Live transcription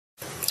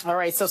All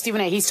right, so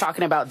Stephen A., he's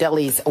talking about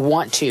Delhi's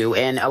want to,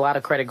 and a lot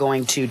of credit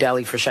going to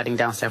Delhi for shutting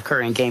down Steph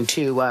Curry in Game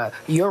 2.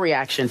 Your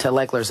reaction to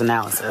Legler's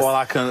analysis? Well,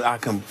 I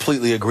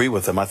completely agree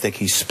with him. I think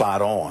he's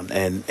spot on.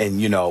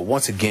 And you know,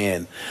 once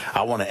again,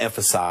 I want to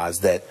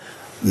emphasize that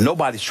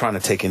nobody's trying to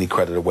take any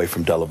credit away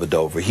from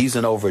Dellavedova. He's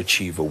an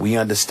overachiever. We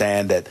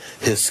understand that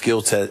his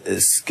skill set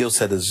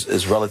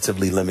is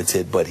relatively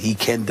limited, but he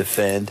can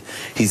defend.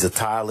 He's a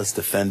tireless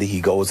defender.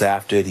 He goes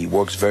after it. He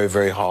works very,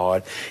 very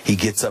hard. He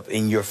gets up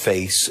in your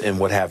face and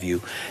what have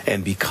you.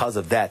 And because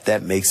of that,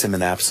 that makes him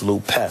an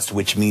absolute pest,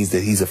 which means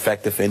that he's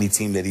effective for any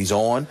team that he's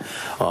on,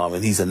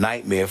 and he's a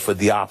nightmare for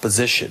the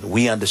opposition.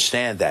 We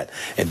understand that.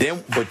 And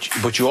then,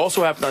 but you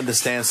also have to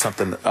understand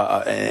something,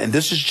 and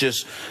this is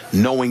just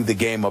knowing the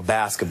game of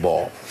basketball.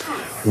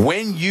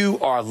 When you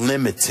are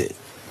limited,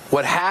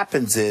 what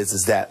happens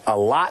is that a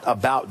lot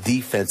about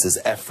defense is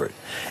effort.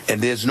 And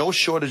there's no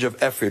shortage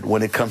of effort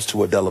when it comes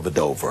to a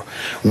Dellavedova.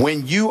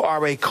 When you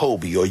are a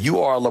Kobe or you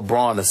are a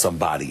LeBron or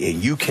somebody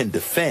and you can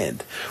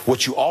defend,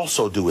 what you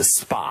also do is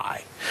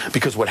spy.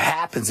 Because what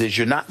happens is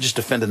you're not just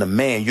defending a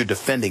man, you're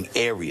defending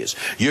areas.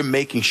 You're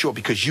making sure,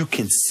 because you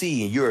can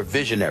see and you're a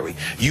visionary.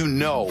 You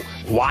know,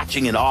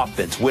 watching an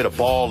offense, where the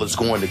ball is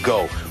going to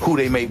go, who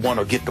they may want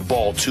to get the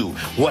ball to,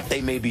 what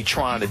they may be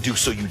trying to do.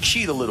 So you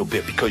cheat a little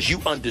bit because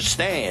you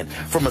understand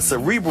from a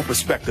cerebral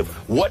perspective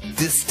what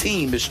this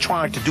team is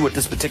trying to do at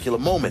this particular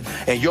moment.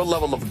 And your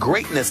level of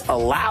greatness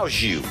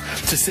allows you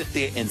to sit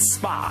there and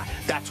spy.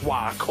 That's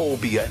why a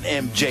Kobe, an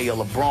MJ,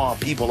 a LeBron,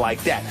 people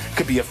like that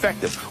could be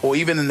effective. Or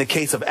even in the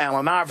case of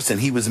Allen Iverson,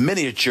 he was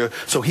miniature,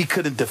 so he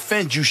couldn't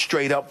defend you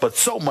straight up, but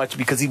so much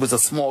because he was a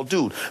small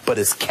dude. But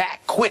his cat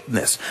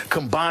quickness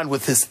combined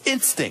with his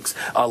instincts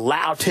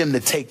allowed him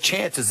to take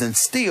chances and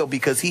steal,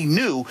 because he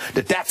knew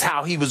that that's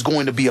how he was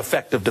going to be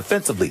effective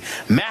defensively.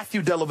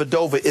 Matthew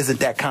Dellavedova isn't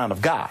that kind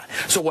of guy.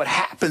 So what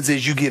happens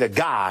is you get a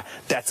guy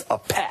that's a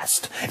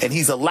pest, and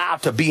he's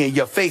allowed to be in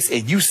your face,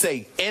 and you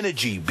say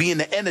energy, being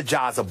the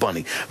Energizer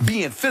Bunny,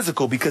 being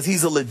physical, because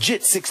he's a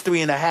legit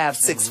 6'3.5",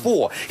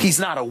 6'4". He's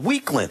not a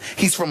weakling.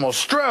 He's from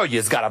Australia.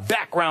 He's got a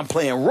background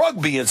playing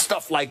rugby and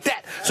stuff like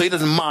that. So he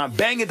doesn't mind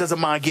banging, doesn't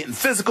mind getting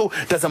physical,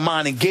 doesn't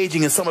mind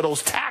engaging in some of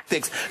those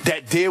tactics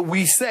that, dare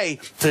we say,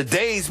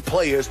 today's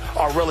players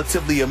are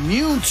relatively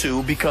immune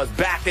to, because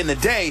back in the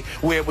day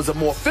where it was a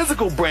more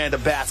physical brand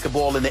of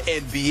basketball in the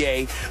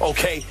NBA,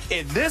 okay,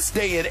 in this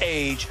day and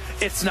age,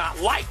 it's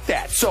not like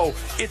that. So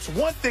it's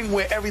one thing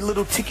where every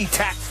little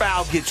ticky-tack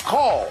foul gets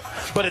called,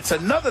 but it's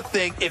another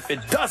thing if it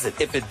doesn't.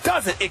 If it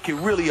doesn't, it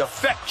can really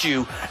affect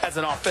you as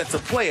an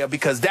offensive player,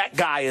 because that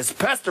guy is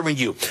pestering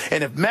you.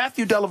 And if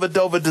Matthew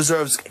Dellavedova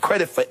deserves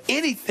credit for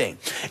anything,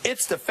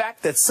 it's the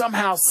fact that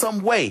somehow,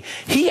 some way,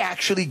 he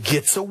actually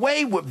gets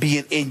away with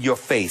being in your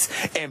face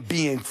and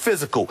being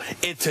physical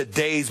in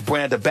today's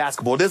brand of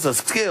basketball. There's a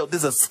skill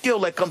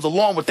that comes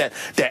along with that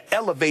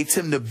elevates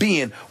him to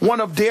being one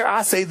of, dare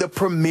I say, the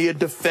premier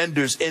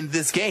defenders in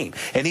this game.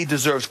 And he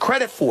deserves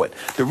credit for it.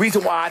 The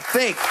reason why I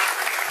think,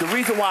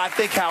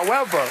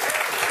 however,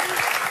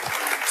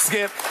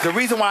 Skip, the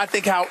reason why I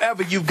think,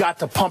 however, you've got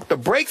to pump the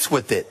brakes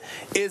with it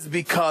is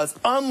because,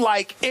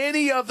 unlike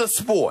any other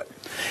sport,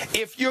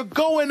 if you're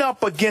going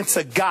up against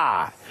a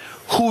guy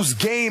whose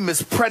game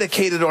is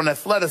predicated on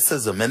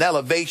athleticism and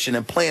elevation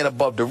and playing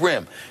above the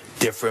rim,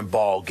 different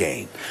ball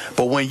game.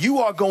 But when you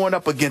are going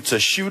up against a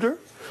shooter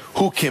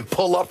who can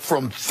pull up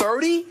from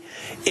 30,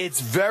 it's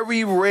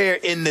very rare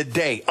in the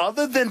day,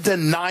 other than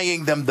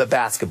denying them the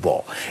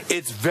basketball,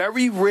 it's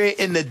very rare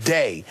in the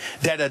day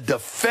that a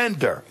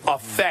defender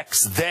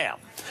affects them.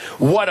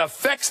 What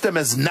affects them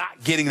is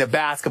not getting the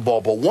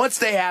basketball. But once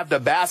they have the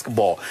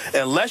basketball,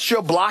 unless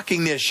you're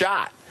blocking their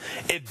shot,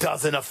 it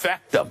doesn't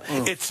affect them.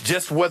 It's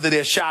just whether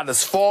their shot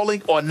is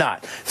falling or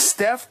not.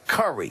 Steph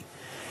Curry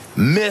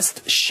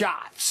missed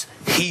shots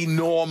he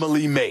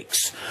normally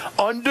makes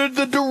under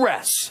the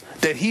duress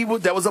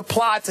that was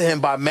applied to him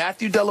by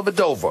Matthew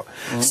Dellavedova.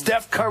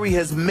 Steph Curry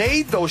has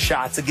made those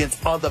shots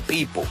against other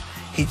people.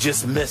 He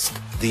just missed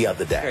the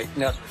other day. Okay,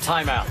 now,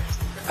 time out.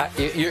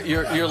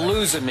 You're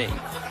losing me.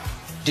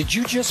 Did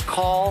you just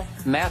call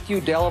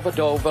Matthew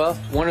Dellavedova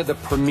one of the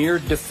premier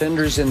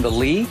defenders in the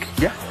league?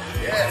 Yeah.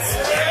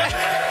 Yes.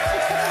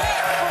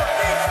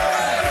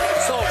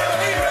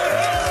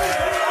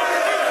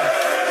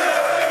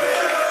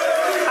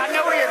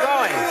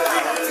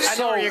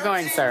 You're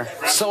going, sir.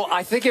 So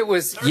I think it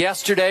was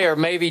yesterday or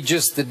maybe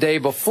just the day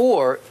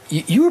before,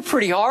 you were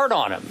pretty hard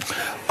on him.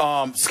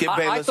 Skip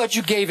Bayless. I thought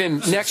you gave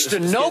him next to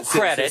no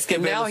credit,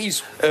 and now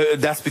he's...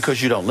 that's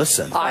because you don't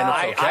listen.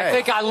 I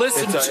think I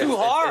listened too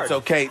hard. It's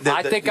okay.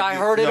 I think I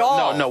heard it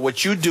all. No.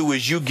 What you do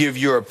is you give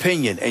your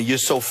opinion, and you're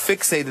so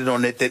fixated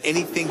on it that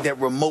anything that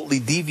remotely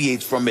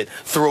deviates from it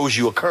throws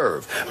you a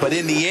curve. But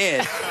in the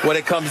end, what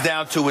it comes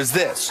down to is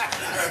this.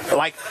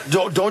 Like,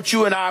 don't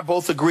you and I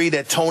both agree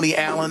that Tony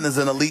Allen is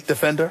an elite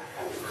defender?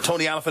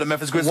 Tony Allen for the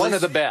Memphis Grizzlies? One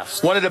of the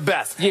best. One of the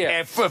best. Yeah.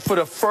 And for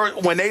the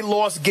first, when they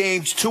lost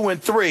games 2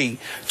 and 3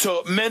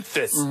 to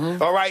Memphis,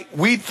 all right,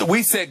 we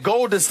said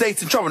Golden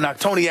State's in trouble. Now,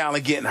 Tony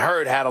Allen getting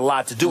hurt had a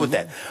lot to do with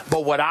that.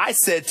 But what I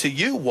said to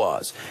you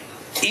was,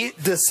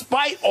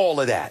 Despite all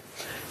of that,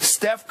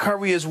 Steph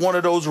Curry is one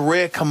of those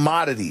rare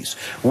commodities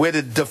where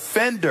the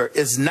defender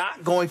is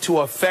not going to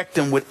affect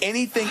him with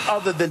anything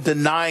other than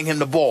denying him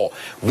the ball.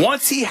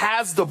 Once he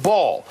has the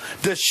ball,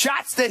 the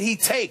shots that he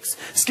takes,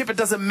 Skip, it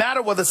doesn't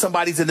matter whether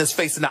somebody's in his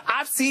face or not.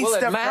 I've seen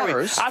Steph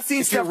Curry. I've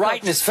seen Steph right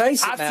in his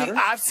face.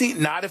 I've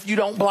seen not if you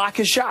don't block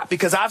his shot,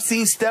 because I've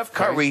seen Steph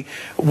Curry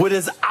with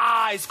his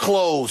eyes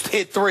closed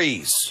hit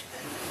threes.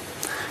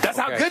 That's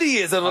how good he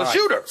is as a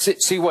shooter.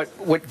 See,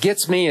 what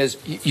gets me is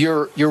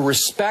your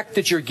respect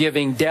that you're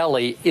giving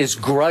Delly is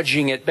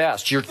grudging at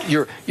best.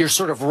 You're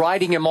sort of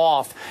writing him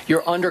off.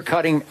 You're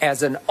undercutting him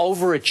as an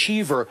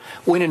overachiever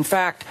when, in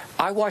fact,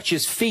 I watch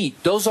his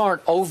feet. Those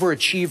aren't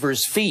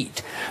overachievers'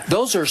 feet.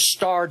 Those are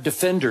star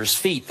defenders'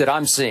 feet that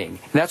I'm seeing.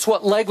 And that's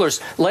what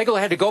Legler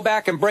had to go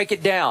back and break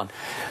it down.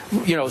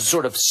 You know,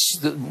 sort of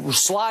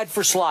slide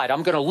for slide.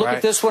 I'm going to look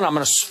at this one. I'm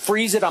going to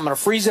freeze it. I'm going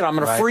to freeze it. I'm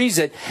going to freeze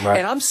it.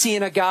 And I'm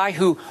seeing a guy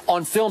who,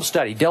 on film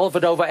study,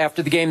 Dellavedova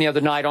after the game the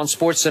other night on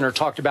SportsCenter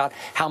talked about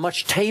how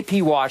much tape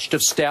he watched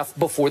of Steph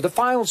before the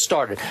finals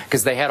started,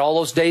 because they had all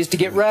those days to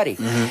get ready.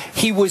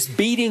 He was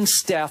beating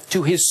Steph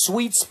to his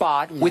sweet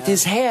spot with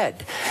his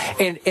head.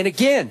 And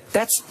again,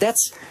 that's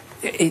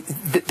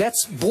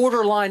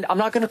borderline. I'm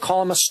not going to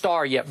call him a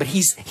star yet, but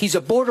he's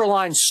a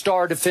borderline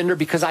star defender,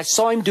 because I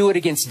saw him do it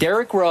against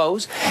Derrick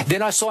Rose,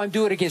 then I saw him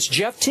do it against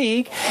Jeff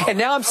Teague, and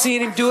now I'm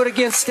seeing him do it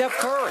against Steph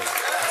Curry.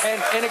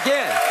 And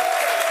again,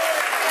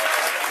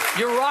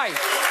 you're right.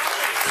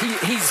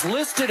 He's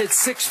listed at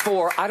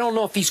 6'4". I don't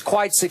know if he's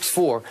quite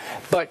 6'4",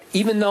 but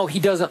even though he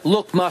doesn't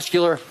look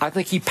muscular, I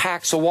think he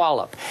packs a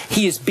wallop.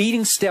 He is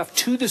beating Steph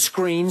to the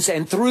screens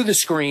and through the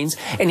screens,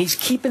 and he's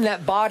keeping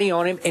that body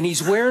on him, and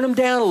he's wearing him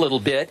down a little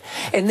bit.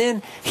 And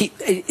then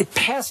it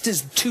past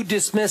is too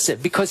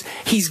dismissive, because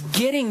he's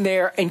getting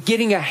there and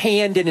getting a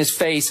hand in his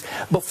face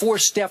before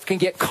Steph can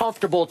get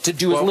comfortable to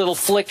do his little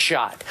flick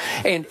shot.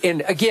 And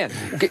again,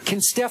 can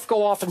Steph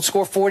go off and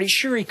score 40?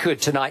 Sure he could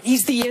tonight.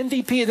 He's the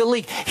MVP of the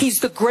league. He's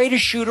the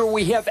greatest shooter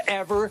we have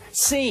ever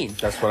seen.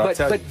 That's what I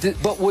tell you.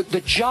 But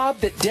the job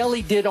that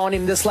Delly did on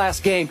him this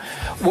last game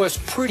was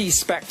pretty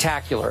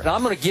spectacular. And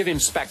I'm going to give him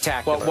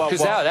spectacular,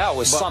 because that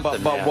was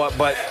something. But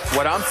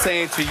what I'm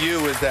saying to you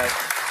is that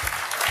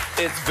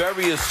it's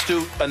very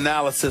astute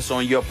analysis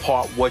on your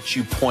part, what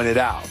you pointed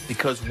out,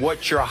 because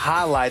what you're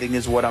highlighting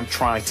is what I'm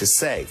trying to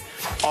say.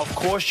 Of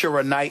course, you're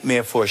a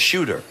nightmare for a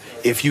shooter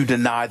if you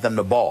deny them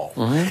the ball,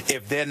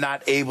 if they're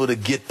not able to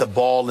get the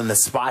ball in the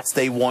spots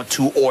they want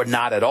to, or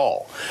not at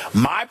all.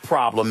 My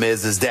problem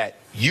is that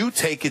you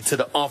take it to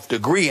the nth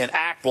degree and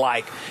act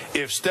like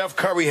if Steph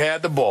Curry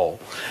had the ball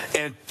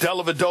and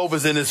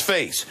Dellavedova's in his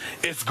face,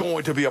 it's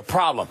going to be a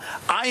problem.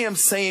 I am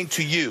saying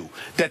to you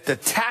that the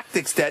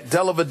tactics that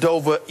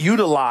Dellavedova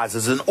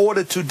utilizes in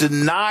order to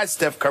deny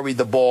Steph Curry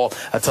the ball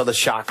until the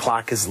shot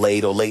clock is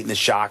late, or late in the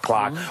shot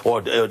clock,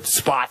 or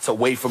spots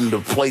away from the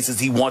places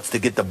he wants to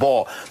get the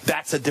ball,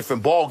 that's a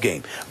different ball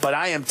game. But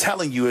I am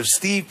telling you, if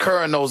Steve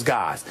Kerr and those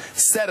guys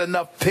set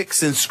enough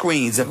picks and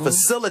screens and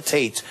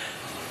facilitates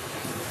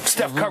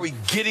Steph Curry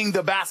getting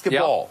the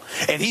basketball,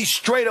 and he's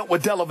straight up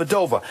with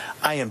Dellavedova,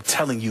 I am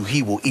telling you,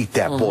 he will eat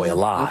that boy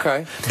alive.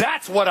 Okay.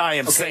 That's what I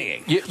am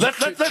saying.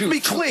 Let's be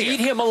clear. To eat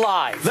him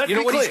alive. You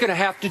know what he's going to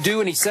have to do,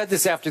 and he said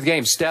this after the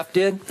game, Steph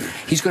did?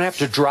 He's going to have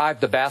to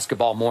drive the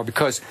basketball more,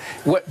 because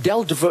what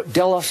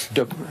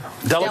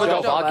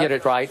Dellavedova, I'll get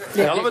it right.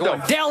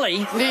 Dellavedova. Delly.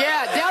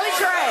 Yeah, Delly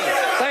Trey.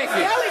 Thank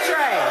you. Delly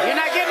Trey. You're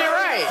not getting it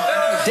right.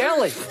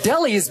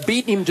 Delly is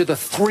beating him to the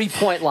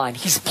three-point line.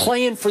 He's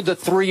playing for the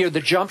three or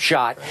the jump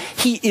shot.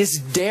 He is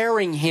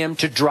daring him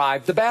to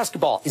drive the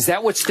basketball. Is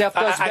that what Steph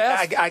does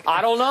best?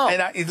 I don't know.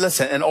 And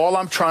listen, and all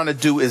I'm trying to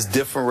do is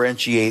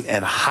differentiate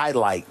and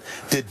highlight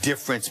the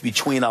difference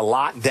between a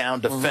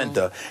lockdown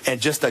defender and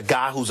just a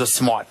guy who's a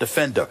smart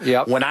defender.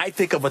 When I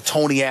think of a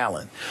Tony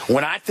Allen,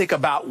 when I think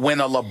about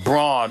when a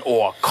LeBron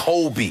or a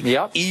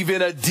Kobe,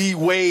 even a D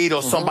Wade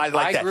or somebody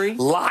like that,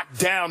 lock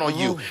down on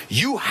you,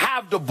 you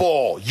have the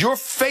ball. You're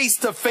face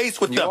to face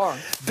with them.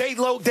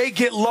 They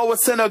get lower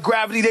center of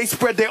gravity. They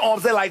spread their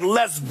arms. They're like,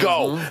 let's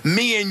go,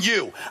 me and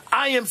you.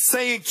 I am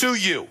saying to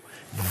you,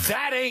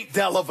 that ain't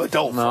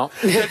Dellavedova. No.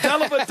 The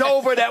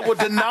Dellavedova that will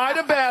deny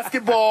the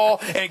basketball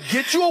and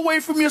get you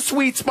away from your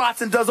sweet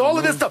spots and does all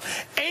of this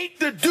stuff ain't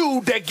the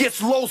dude that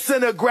gets low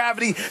center of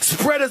gravity,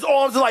 spread his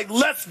arms and like,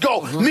 let's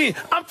go. Me,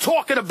 I'm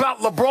talking about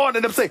LeBron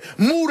and them saying,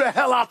 move the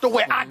hell out the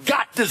way. I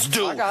got this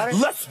dude.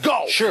 Let's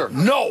go. Sure.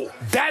 No,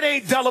 that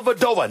ain't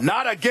Dellavedova.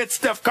 Not against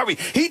Steph Curry.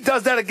 He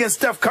does that against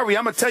Steph Curry.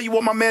 I'm going to tell you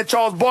what my man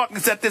Charles Barkley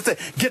said. They said,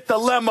 get the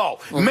limo.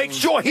 Make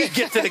sure he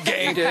gets to the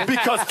game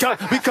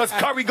because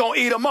Curry going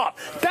to eat him up.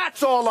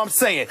 That's all I'm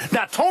saying.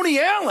 Now, Tony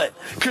Allen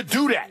could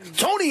do that.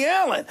 Tony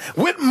Allen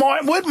with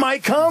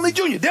Mike Conley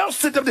Jr. They'll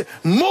sit up there.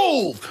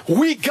 Move.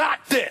 We got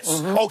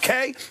this.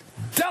 Okay?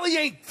 Deli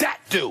ain't that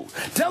dude.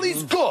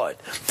 Deli's good.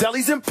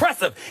 Deli's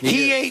impressive.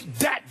 He ain't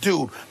that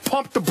dude.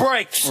 Pump the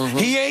brakes.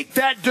 He ain't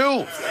that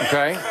dude.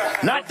 Okay.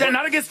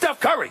 Not against Steph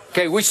Curry.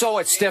 Okay, we saw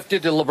what Steph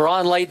did to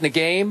LeBron late in the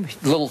game.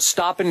 Little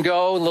stop and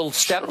go, little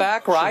step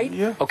back, right?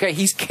 Yeah. Okay,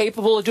 he's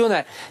capable of doing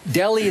that.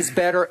 Deli is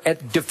better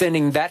at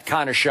defending that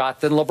kind of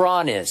shot than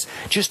LeBron is.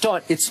 Just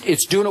on,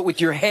 it's doing it with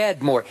your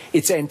head more.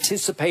 It's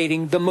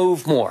anticipating the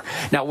move more.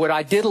 Now, what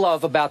I did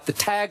love about the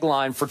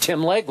tagline for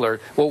Tim Legler,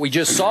 what we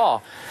just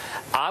saw,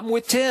 I'm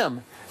with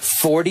Tim.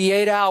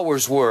 48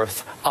 hours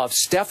worth of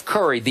Steph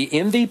Curry, the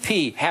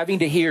MVP, having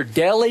to hear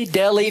Deli,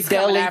 Deli,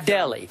 Deli,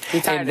 Deli.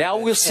 And now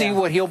we'll see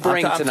what he'll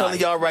bring tonight. I'm telling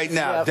y'all right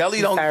now, Deli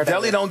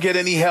don't get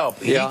any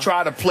help. He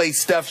tried to play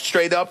Steph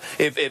straight up.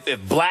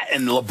 If Blatt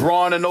and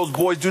LeBron and those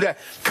boys do that,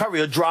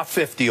 Curry will drop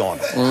 50 on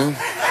him.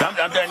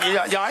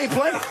 Y'all ain't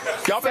playing.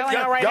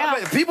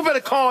 People better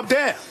calm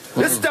down.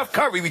 This is Steph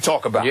Curry we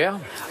talk about. Yeah.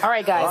 All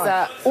right,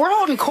 guys. We're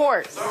holding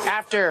court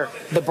after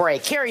the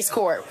break. Carrie's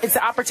court. It's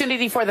an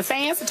opportunity for the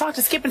fans to talk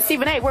to Skip and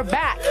Stephen A. We're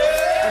back in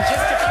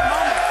just a few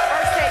moments.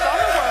 First Take on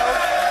the road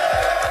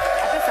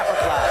at the Supper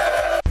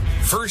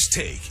Club. First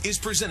Take is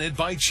presented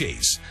by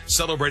Chase,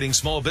 celebrating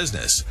small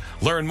business.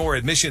 Learn more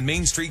at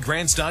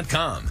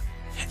missionmainstreetgrants.com.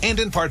 And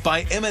in part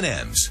by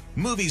M&M's.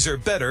 Movies are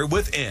better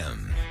with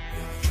M.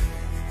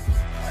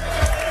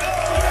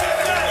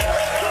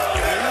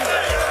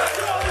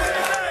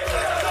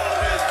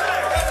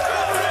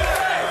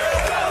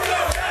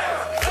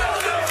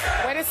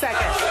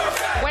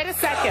 Wait a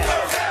second.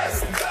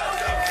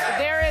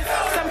 There is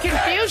some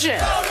confusion.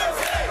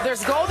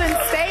 There's Golden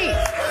State.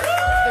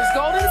 There's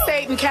Golden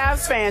State and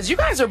Cavs fans. You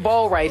guys are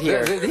bold right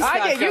here. I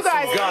get you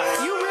guys.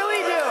 You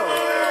really do.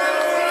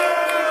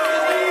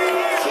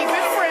 Keep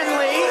it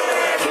friendly.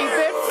 Keep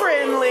it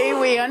friendly.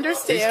 We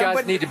understand. These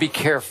guys need to be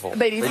careful.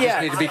 They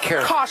just need to be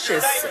careful.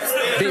 Cautious.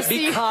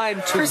 Be kind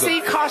to them.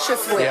 Proceed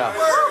cautiously. Yeah.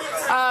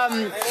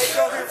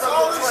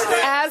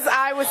 As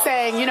I was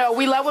saying, you know,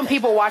 we love when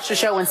people watch the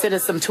show and send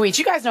us some tweets.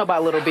 You guys know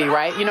about Little B,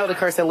 right? You know the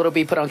curse that Little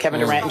B put on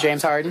Kevin Durant and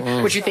James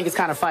Harden, which you think is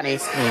kind of funny.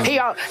 He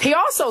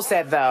also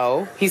said,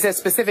 though, he said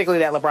specifically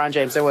that LeBron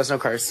James, there was no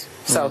curse.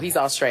 So he's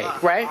all straight,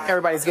 right?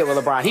 Everybody's good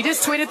with LeBron. He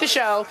just tweeted the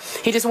show.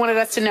 He just wanted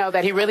us to know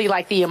that he really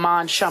liked the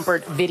Iman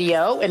Shumpert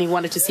video, and he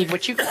wanted to see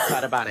what you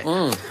thought about it.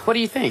 What do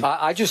you think?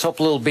 I just hope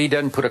Little B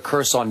doesn't put a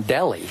curse on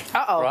Deli.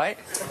 Uh-oh. Right?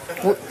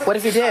 What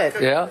if he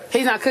did? Yeah.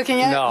 He's not cooking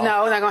yet? No.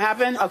 No, not going to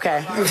happen?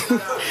 Okay.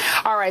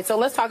 All right, so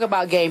let's talk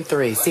about Game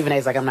 3. Stephen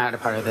A's like, I'm not a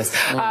part of this.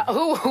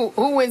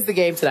 Who wins the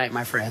game tonight,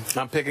 my friend?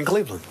 I'm picking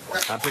Cleveland.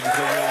 I'm picking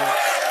Cleveland.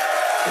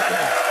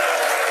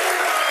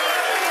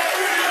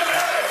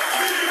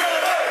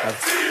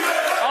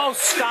 Oh,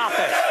 stop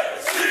it.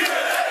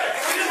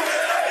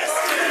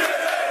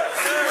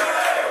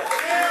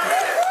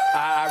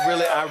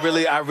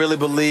 I really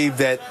believe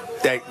that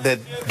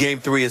Game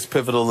 3 is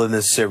pivotal in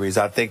this series.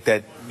 I think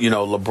that, you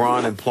know,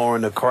 LeBron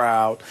imploring the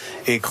crowd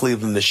in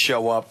Cleveland to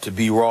show up, to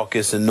be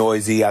raucous and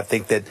noisy. I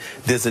think that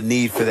there's a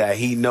need for that.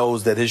 He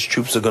knows that his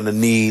troops are going to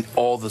need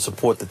all the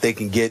support that they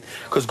can get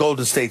because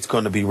Golden State's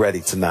going to be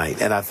ready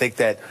tonight. And I think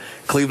that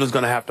Cleveland's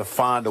going to have to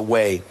find a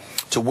way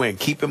to win.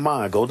 Keep in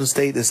mind, Golden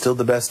State is still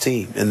the best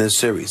team in this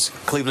series.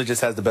 Cleveland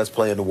just has the best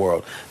player in the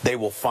world. They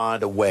will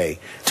find a way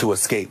to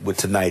escape with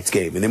tonight's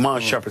game. And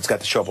Iman Shumpert's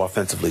got to show up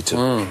offensively, too.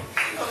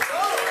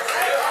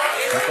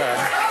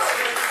 Okay.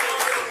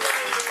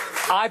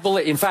 I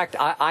believe, in fact,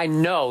 I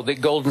know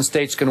that Golden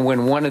State's going to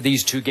win one of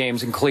these two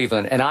games in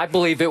Cleveland, and I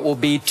believe it will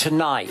be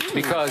tonight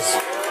because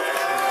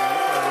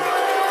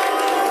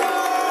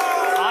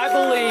I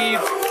believe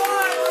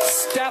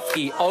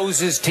Steffi owes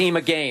his team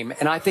a game,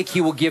 and I think he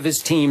will give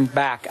his team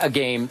back a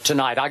game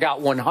tonight. I got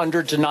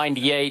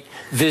 100-98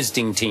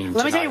 visiting team.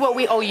 Let me tell you what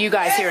we owe you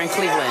guys here in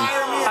Cleveland.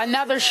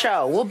 Another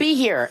show. We'll be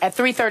here at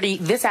 3:30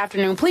 this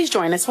afternoon. Please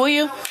join us, will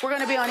you? We're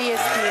going to be on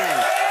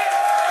ESPN.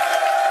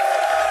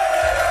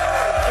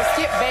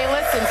 Skip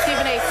Bayless and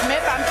Stephen A.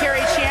 Smith, I'm Carrie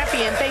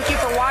Champion. Thank you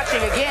for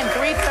watching again.